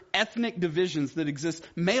other ethnic divisions that exist,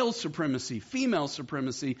 male supremacy, female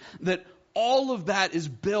supremacy, that all of that is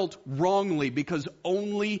built wrongly because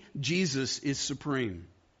only Jesus is supreme.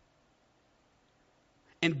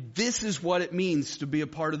 And this is what it means to be a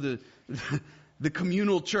part of the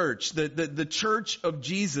communal church, the church of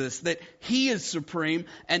Jesus, that he is supreme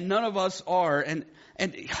and none of us are. And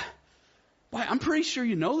boy, I'm pretty sure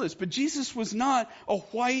you know this, but Jesus was not a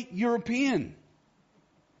white European.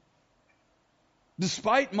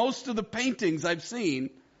 Despite most of the paintings I've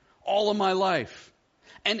seen all of my life.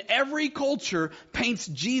 And every culture paints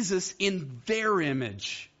Jesus in their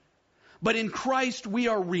image. But in Christ we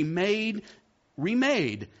are remade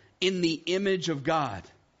in the image of God.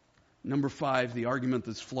 Number 5, the argument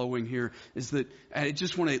that's flowing here is that, I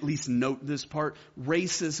just want to at least note this part,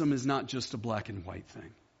 racism is not just a black and white thing.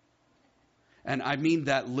 And I mean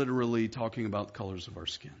that literally, talking about the colors of our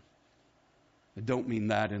skin. I don't mean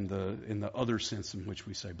that in the other sense in which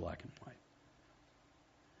we say black and white.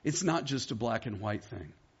 It's not just a black and white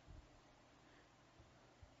thing.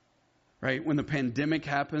 Right? When the pandemic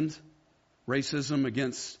happened, racism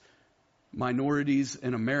against minorities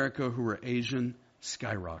in America who were Asian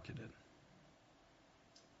skyrocketed.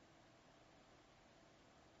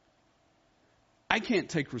 I can't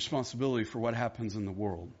take responsibility for what happens in the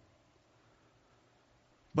world.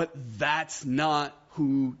 But that's not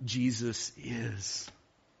who Jesus is.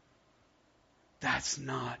 That's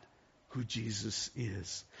not who Jesus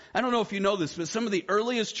is. I don't know if you know this, but some of the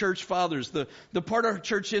earliest church fathers, the part of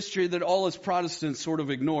church history that all us Protestants sort of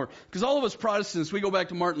ignore, because all of us Protestants, we go back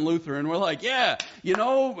to Martin Luther and we're like, yeah,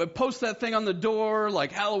 post that thing on the door,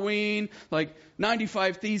 like Halloween, like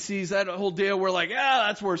 95 Theses, that whole deal. We're like, yeah,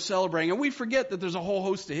 that's worth celebrating. And we forget that there's a whole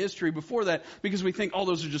host of history before that because we think,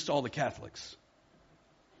 those are just all the Catholics.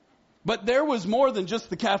 But there was more than just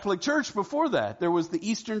the Catholic Church before that. There was the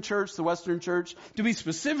Eastern Church, the Western Church. To be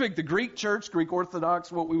specific, the Greek Church, Greek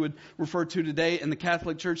Orthodox, what we would refer to today, and the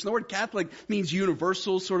Catholic Church. And the word Catholic means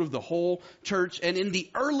universal, sort of the whole church. And in the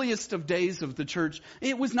earliest of days of the church,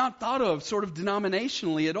 it was not thought of sort of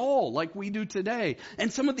denominationally at all, like we do today.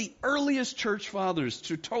 And some of the earliest church fathers,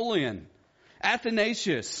 Tertullian,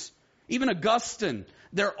 Athanasius, even Augustine,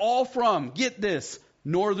 they're all from, get this,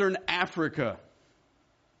 Northern Africa.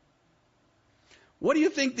 What do you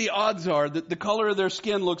think the odds are that the color of their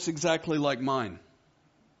skin looks exactly like mine?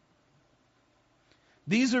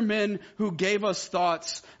 These are men who gave us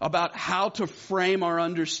thoughts about how to frame our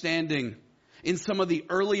understanding in some of the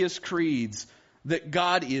earliest creeds that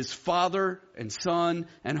God is Father and Son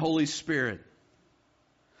and Holy Spirit.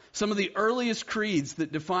 Some of the earliest creeds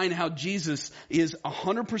that define how Jesus is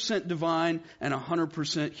 100% divine and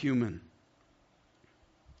 100% human.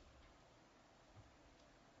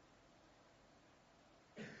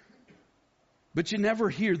 But you never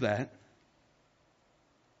hear that.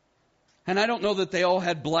 And I don't know that they all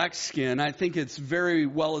had black skin. I think it's very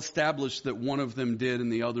well established that one of them did and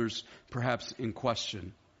the others perhaps in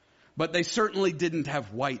question. But they certainly didn't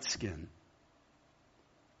have white skin.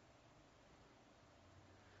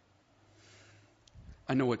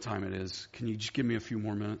 I know what time it is. Can you just give me a few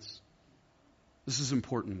more minutes? This is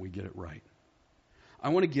important we get it right. I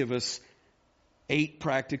want to give us 8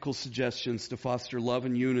 practical suggestions to foster love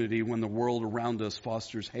and unity when the world around us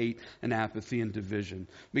fosters hate and apathy and division.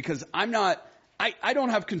 Because I don't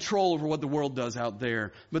have control over what the world does out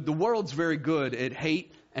there, but the world's very good at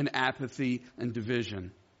hate and apathy and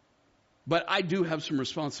division. But I do have some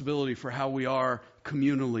responsibility for how we are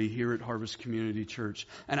communally here at Harvest Community Church.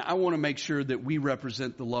 And I want to make sure that we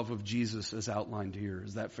represent the love of Jesus as outlined here.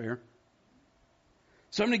 Is that fair?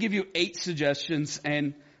 So I'm going to give you 8 suggestions,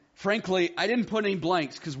 and frankly, I didn't put any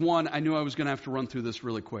blanks because 1, I knew I was going to have to run through this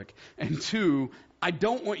really quick. And 2, I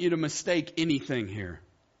don't want you to mistake anything here.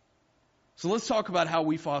 So let's talk about how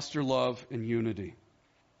we foster love and unity.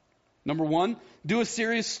 Number 1, do a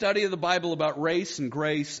serious study of the Bible about race and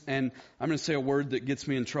grace, and I'm going to say a word that gets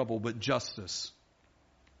me in trouble, but justice.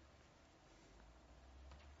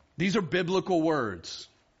 These are biblical words.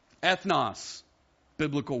 Ethnos,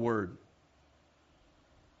 biblical word.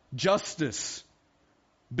 Justice,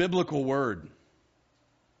 biblical word.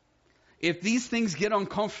 If these things get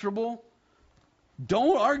uncomfortable,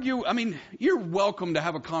 don't argue. I mean, you're welcome to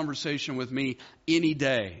have a conversation with me any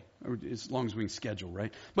day, or as long as we can schedule,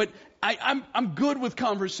 right? But I'm good with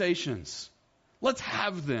conversations. Let's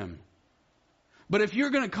have them. But if you're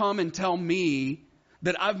going to come and tell me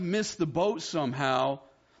that I've missed the boat somehow,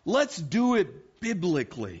 let's do it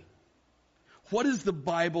biblically. What is the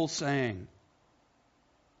Bible saying?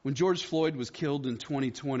 When George Floyd was killed in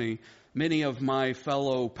 2020, many of my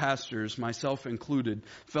fellow pastors, myself included,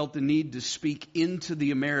 felt the need to speak into the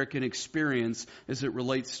American experience as it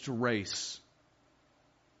relates to race.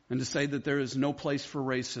 And to say that there is no place for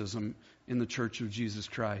racism in the Church of Jesus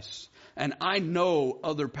Christ. And I know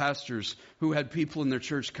other pastors who had people in their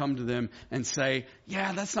church come to them and say,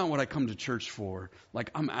 yeah, that's not what I come to church for. Like,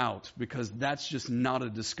 I'm out, because that's just not a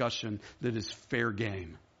discussion that is fair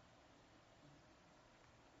game.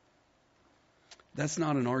 That's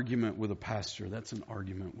not an argument with a pastor. That's an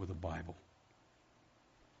argument with a Bible.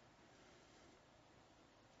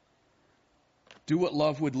 Do what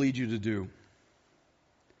love would lead you to do.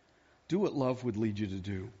 Do what love would lead you to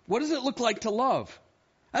do. What does it look like to love?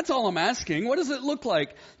 That's all I'm asking. What does it look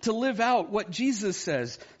like to live out what Jesus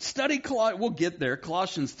says? Study we'll get there.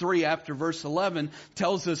 Colossians 3 after verse 11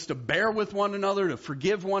 tells us to bear with one another, to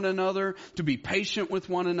forgive one another, to be patient with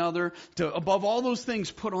one another, to above all those things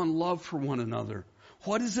put on love for one another.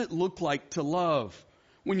 What does it look like to love?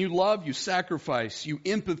 When you love, you sacrifice, you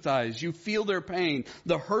empathize, you feel their pain.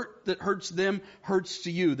 The hurt that hurts them hurts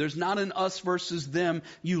to you. There's not an us versus them.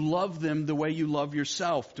 You love them the way you love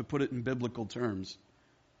yourself, to put it in biblical terms.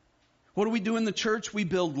 What do we do in the church? We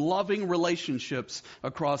build loving relationships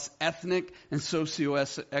across ethnic and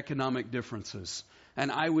socioeconomic differences.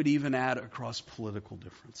 And I would even add across political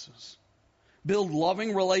differences. Build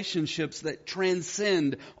loving relationships that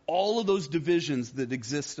transcend all of those divisions that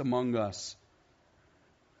exist among us.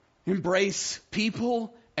 Embrace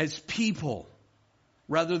people as people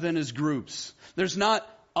rather than as groups. There's not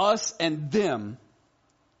us and them.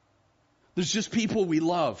 There's just people we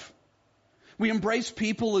love. We embrace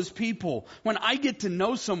people as people. When I get to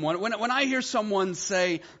know someone, when I hear someone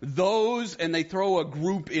say those, and they throw a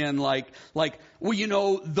group in like, well, you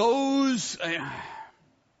know, those,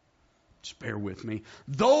 just bear with me,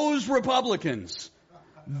 those Republicans,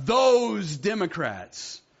 those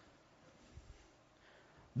Democrats,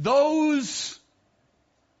 those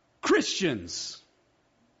Christians,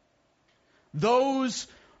 those.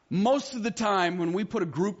 Most of the time when we put a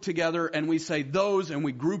group together and we say those and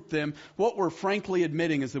we group them, what we're frankly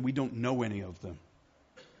admitting is that we don't know any of them.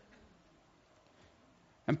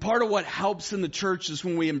 And part of what helps in the church is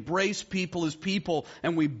when we embrace people as people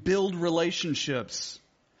and we build relationships.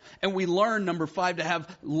 And we learn, number 5, to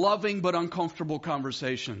have loving but uncomfortable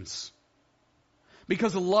conversations.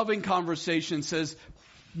 Because a loving conversation says,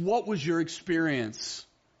 what was your experience?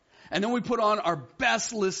 And then we put on our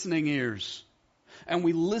best listening ears. And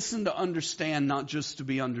we listen to understand, not just to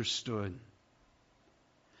be understood.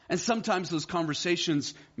 And sometimes those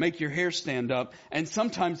conversations make your hair stand up. And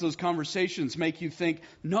sometimes those conversations make you think,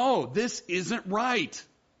 no, this isn't right.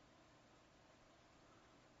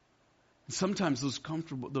 And sometimes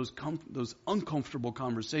those uncomfortable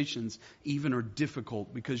conversations even are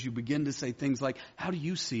difficult because you begin to say things like, how do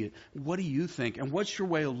you see it? What do you think? And what's your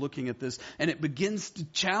way of looking at this? And it begins to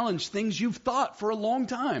challenge things you've thought for a long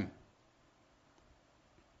time.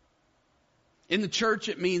 In the church,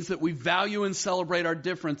 it means that we value and celebrate our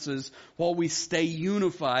differences while we stay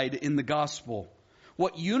unified in the gospel.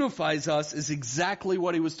 What unifies us is exactly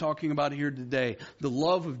what he was talking about here today. The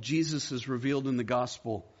love of Jesus is revealed in the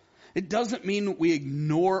gospel. It doesn't mean that we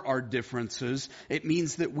ignore our differences. It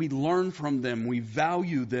means that we learn from them, we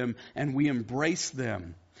value them, and we embrace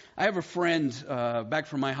them. I have a friend back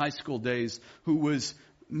from my high school days who was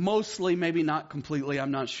mostly, maybe not completely,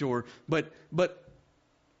 I'm not sure, but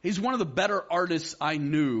he's one of the better artists I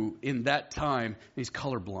knew in that time. He's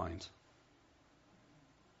colorblind.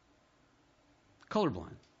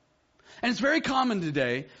 Colorblind. And it's very common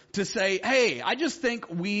today to say, hey, I just think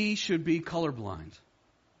we should be colorblind.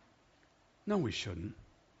 No, we shouldn't.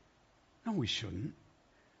 No, we shouldn't.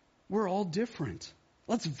 We're all different.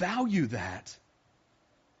 Let's value that.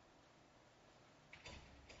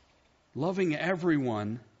 Loving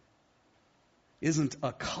everyone isn't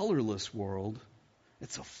a colorless world.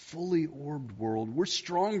 It's a fully orbed world. We're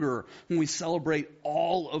stronger when we celebrate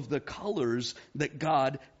all of the colors that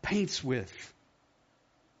God paints with.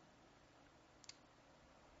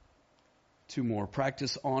 2 more.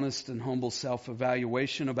 Practice honest and humble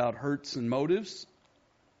self-evaluation about hurts and motives.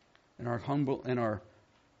 In our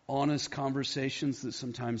honest conversations that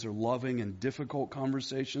sometimes are loving and difficult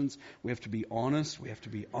conversations, we have to be honest. We have to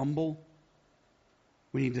be humble.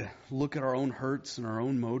 We need to look at our own hurts and our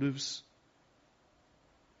own motives.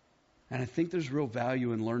 And I think there's real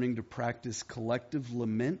value in learning to practice collective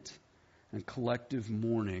lament and collective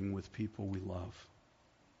mourning with people we love.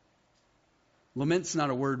 Lament's not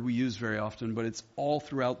a word we use very often, but it's all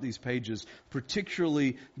throughout these pages,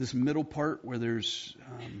 particularly this middle part where there's,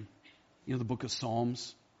 the book of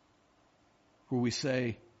Psalms, where we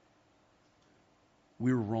say,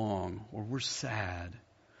 we're wrong, or we're sad,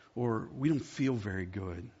 or we don't feel very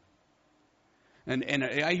good. And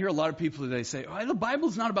I hear a lot of people today say, the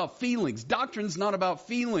Bible's not about feelings. Doctrine's not about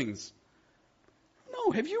feelings.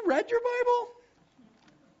 No, have you read your Bible?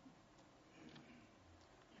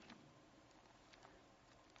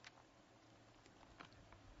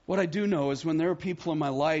 What I do know is when there are people in my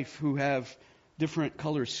life who have different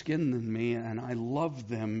color skin than me and I love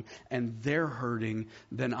them and they're hurting,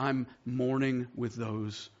 then I'm mourning with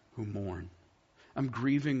those who mourn. I'm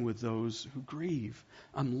grieving with those who grieve.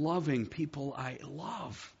 I'm loving people I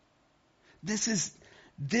love. This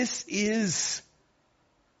is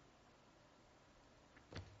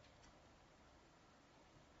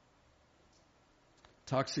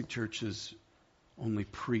toxic churches only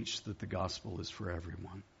preach that the gospel is for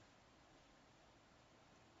everyone.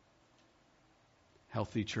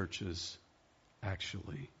 Healthy churches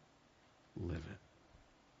actually live it.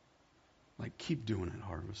 Like, keep doing it,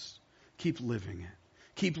 Harvest. Keep living it.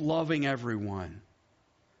 Keep loving everyone.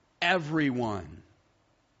 Everyone.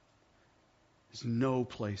 There's no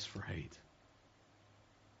place for hate.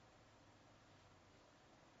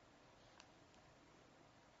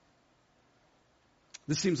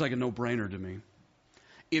 This seems like a no-brainer to me.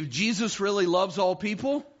 If Jesus really loves all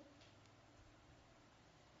people,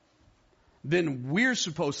 then we're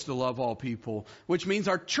supposed to love all people, which means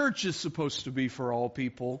our church is supposed to be for all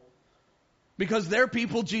people, because they're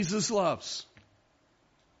people Jesus loves.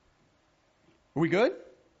 Are we good?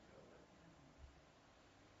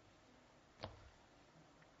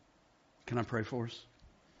 Can I pray for us?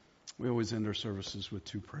 We always end our services with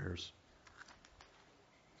two prayers.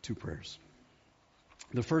 Two prayers.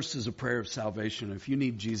 The first is a prayer of salvation. If you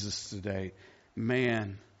need Jesus today,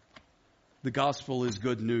 man, the gospel is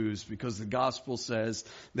good news, because the gospel says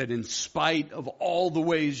that in spite of all the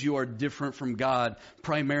ways you are different from God,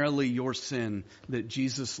 primarily your sin, that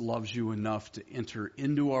Jesus loves you enough to enter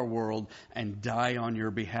into our world and die on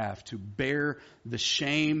your behalf, to bear the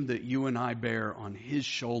shame that you and I bear on his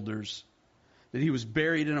shoulders, that he was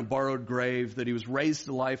buried in a borrowed grave, that he was raised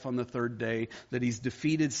to life on the third day, that he's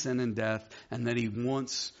defeated sin and death, and that he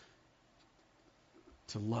wants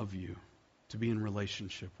to love you, to be in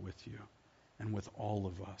relationship with you and with all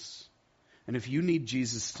of us. And if you need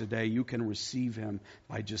Jesus today, you can receive him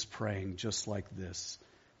by just praying just like this.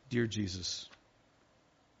 Dear Jesus,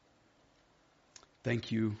 thank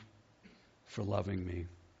you for loving me.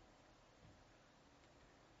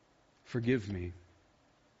 Forgive me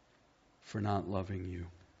for not loving you.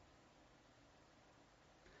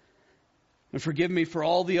 And forgive me for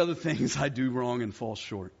all the other things I do wrong and fall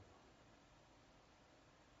short.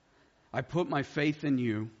 I put my faith in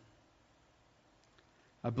you.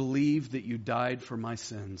 I believe that you died for my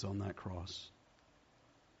sins on that cross.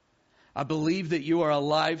 I believe that you are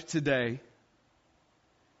alive today.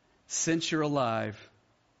 Since you're alive,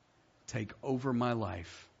 take over my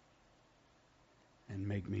life and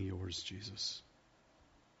make me yours, Jesus.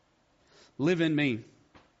 Live in me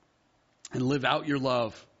and live out your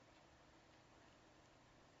love,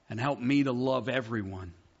 and help me to love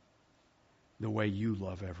everyone the way you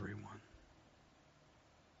love everyone.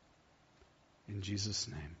 In Jesus'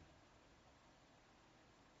 name.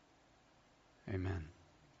 Amen.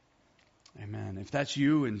 Amen. If that's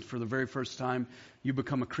you, and for the very first time you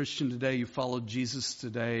become a Christian today, you followed Jesus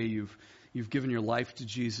today, you've given your life to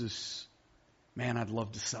Jesus, man, I'd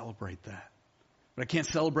love to celebrate that. But I can't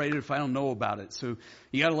celebrate it if I don't know about it. So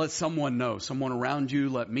you got to let someone know. Someone around you,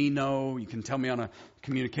 let me know. You can tell me on a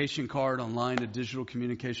communication card online, a digital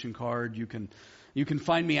communication card. You can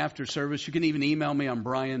find me after service. You can even email me. I'm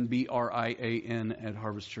Brian, BRIAN, at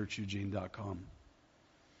harvestchurcheugene.com.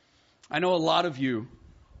 I know a lot of you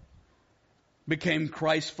became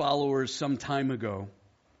Christ followers some time ago.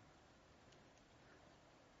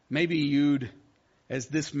 Maybe you'd, as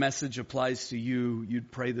this message applies to you,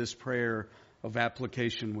 you'd pray this prayer of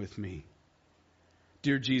application with me.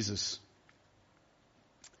 Dear Jesus,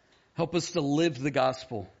 help us to live the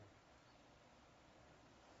gospel,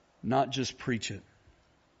 not just preach it.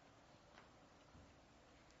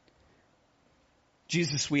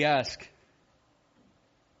 Jesus, we ask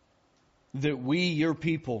that we, your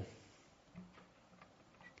people,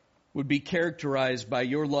 would be characterized by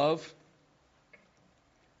your love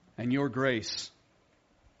and your grace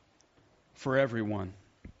for everyone.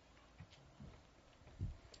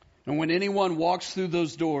 And when anyone walks through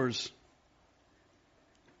those doors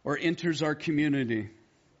or enters our community,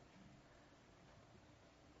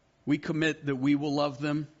 we commit that we will love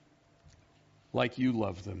them like you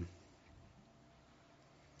love them.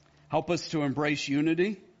 Help us to embrace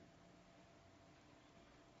unity,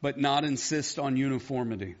 but not insist on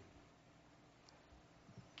uniformity.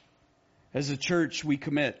 As a church, we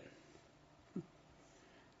commit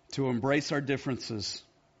to embrace our differences.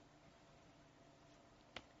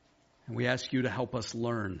 And we ask you to help us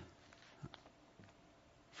learn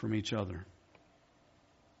from each other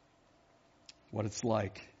what it's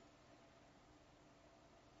like,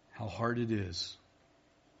 how hard it is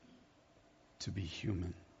to be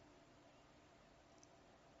human.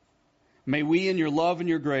 May we, in your love and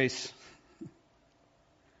your grace,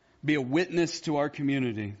 be a witness to our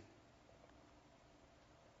community.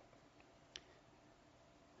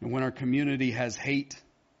 And when our community has hate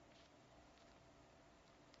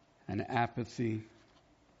and apathy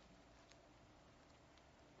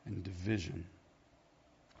and division,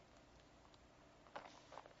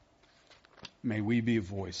 may we be a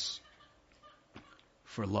voice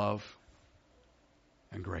for love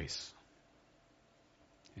and grace.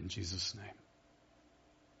 In Jesus' name.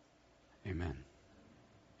 Amen.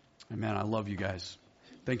 Amen. I love you guys.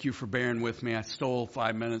 Thank you for bearing with me. I stole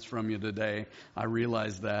 5 minutes from you today. I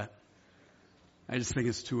realize that. I just think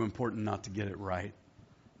it's too important not to get it right.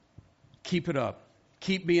 Keep it up.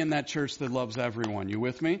 Keep being that church that loves everyone. You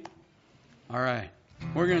with me? All right.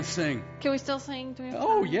 We're going to sing. Can we still sing? Do we have time?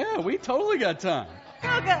 Oh, yeah. We totally got time.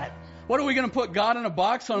 Oh, good. What, are we going to put God in a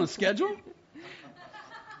box on a schedule?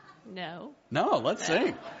 No. No, let's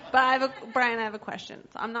sing. But Brian, I have a question.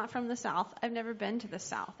 So I'm not from the South. I've never been to the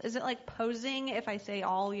South. Is it like posing if I say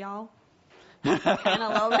all y'all? Kind of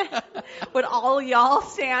a little bit. Would all y'all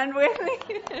stand with me?